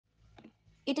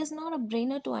It is not a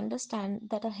brainer to understand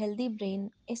that a healthy brain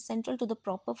is central to the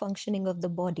proper functioning of the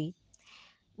body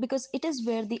because it is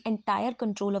where the entire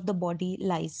control of the body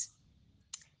lies.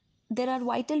 There are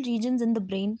vital regions in the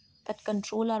brain that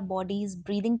control our body's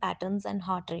breathing patterns and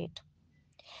heart rate.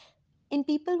 In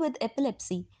people with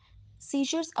epilepsy,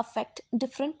 seizures affect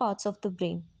different parts of the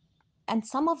brain, and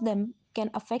some of them can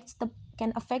affect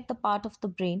the part of the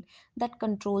brain that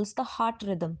controls the heart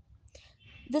rhythm.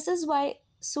 This is why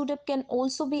SUDEP can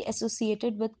also be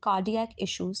associated with cardiac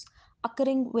issues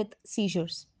occurring with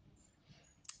seizures.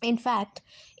 In fact,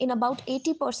 in about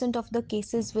 80% of the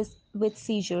cases with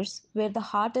seizures where the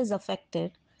heart is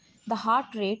affected, the heart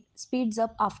rate speeds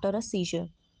up after a seizure.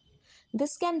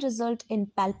 This can result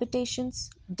in palpitations,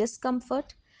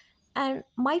 discomfort, and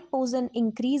might pose an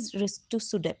increased risk to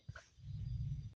SUDEP.